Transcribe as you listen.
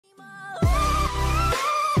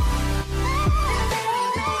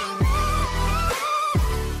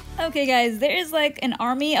Okay guys, there is like an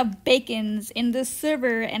army of bacons in this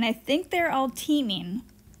server and I think they're all teaming.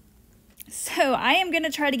 So I am gonna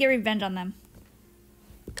try to get revenge on them.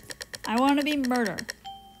 I want to be murder.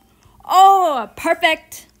 Oh,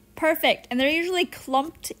 perfect. Perfect. And they're usually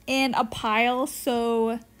clumped in a pile,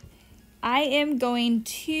 so I am going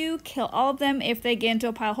to kill all of them if they get into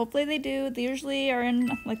a pile. Hopefully they do. They usually are in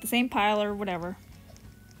like the same pile or whatever.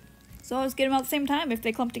 So I'll just get them out at the same time if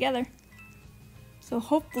they clump together. So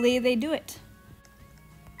hopefully they do it.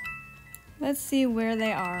 Let's see where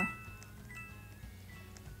they are.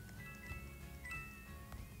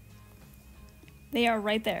 They are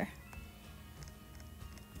right there.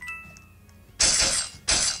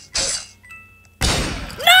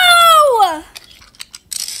 No!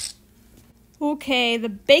 Okay, the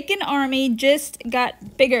bacon army just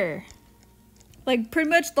got bigger. Like pretty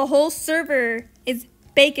much the whole server is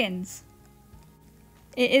bacons.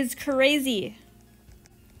 It is crazy.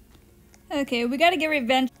 Okay, we gotta get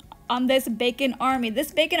revenge on this bacon army.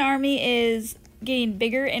 This bacon army is getting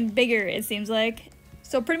bigger and bigger, it seems like.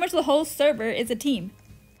 So pretty much the whole server is a team.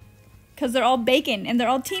 Because they're all bacon and they're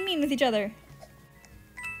all teaming with each other.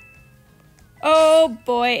 Oh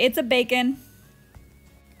boy, it's a bacon.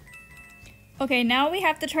 Okay, now we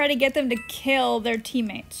have to try to get them to kill their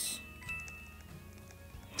teammates.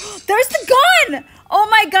 There's the gun! Oh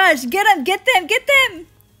my gosh, get them, get them, get them!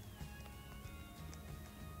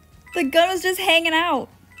 The gun was just hanging out.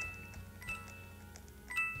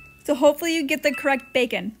 So hopefully you get the correct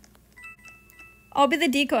bacon. I'll be the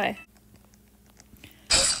decoy.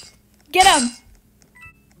 Get him!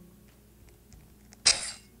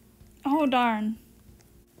 Oh darn.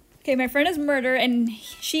 Okay, my friend is murder and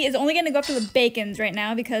she is only gonna go after the bacons right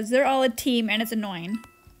now because they're all a team and it's annoying.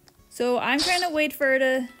 So I'm trying to wait for her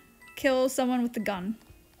to kill someone with the gun.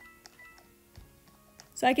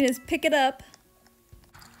 So I can just pick it up.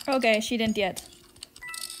 Okay, she didn't yet.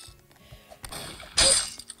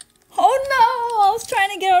 Oh no! I was trying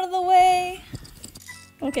to get out of the way.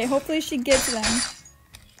 Okay, hopefully she gets them.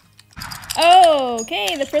 Oh,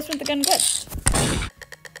 okay, the person with the gun quits.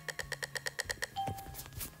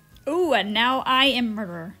 Ooh, and now I am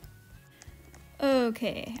murderer.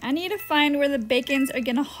 Okay, I need to find where the bacons are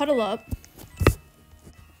gonna huddle up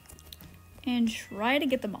and try to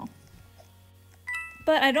get them all.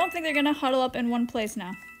 But I don't think they're gonna huddle up in one place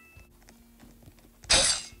now.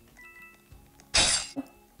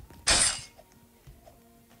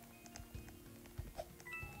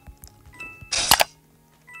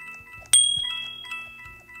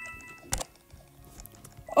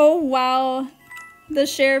 Oh wow, the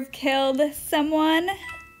sheriff killed someone.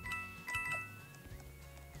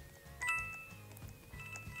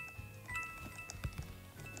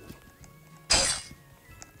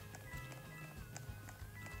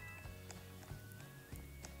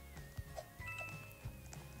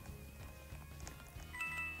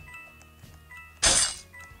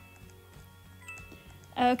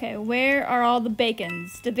 Okay, where are all the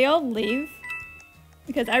bacons? Did they all leave?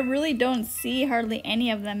 Because I really don't see hardly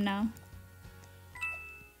any of them now.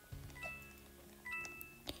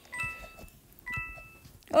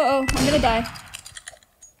 Uh-oh, I'm gonna die.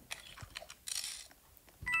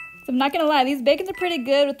 So I'm not gonna lie, these bacons are pretty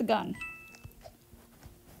good with the gun.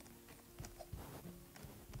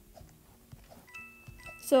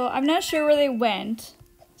 So I'm not sure where they went.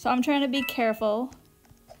 So I'm trying to be careful.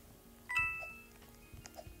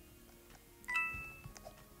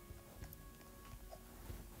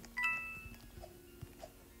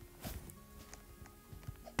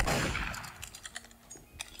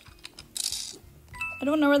 I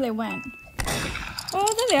don't know where they went.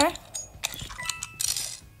 Oh, there they are.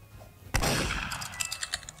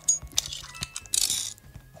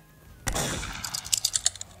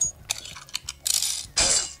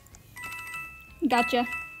 Gotcha.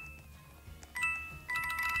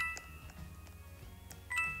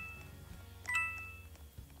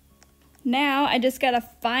 Now I just gotta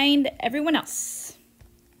find everyone else.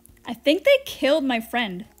 I think they killed my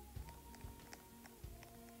friend.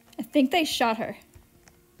 I think they shot her.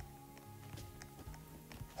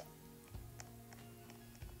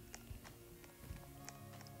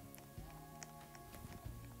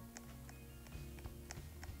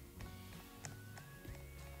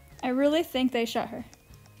 I really think they shot her.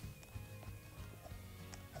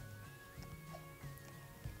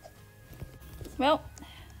 Well,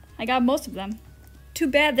 I got most of them. Too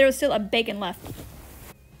bad there was still a bacon left.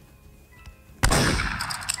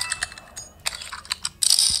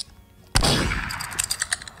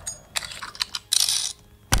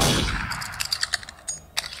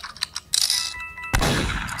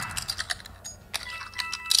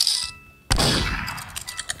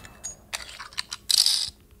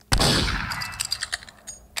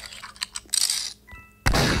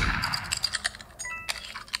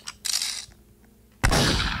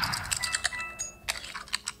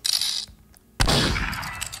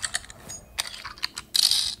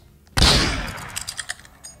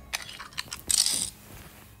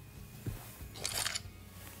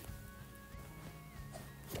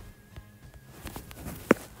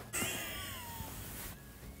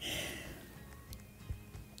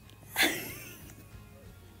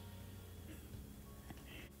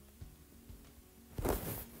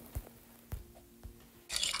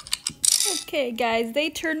 Okay, guys, they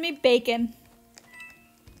turned me bacon.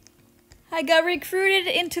 I got recruited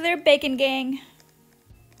into their bacon gang.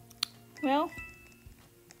 Well,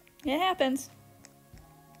 it happens.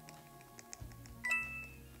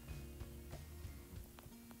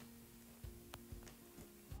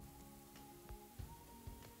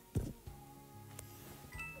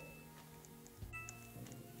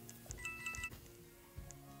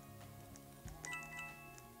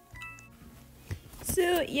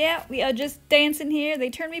 So, yeah, we are just dancing here. They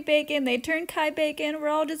turned me bacon. They turned Kai bacon. We're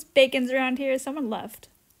all just bacons around here. Someone left.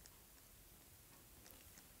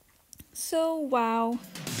 So, wow.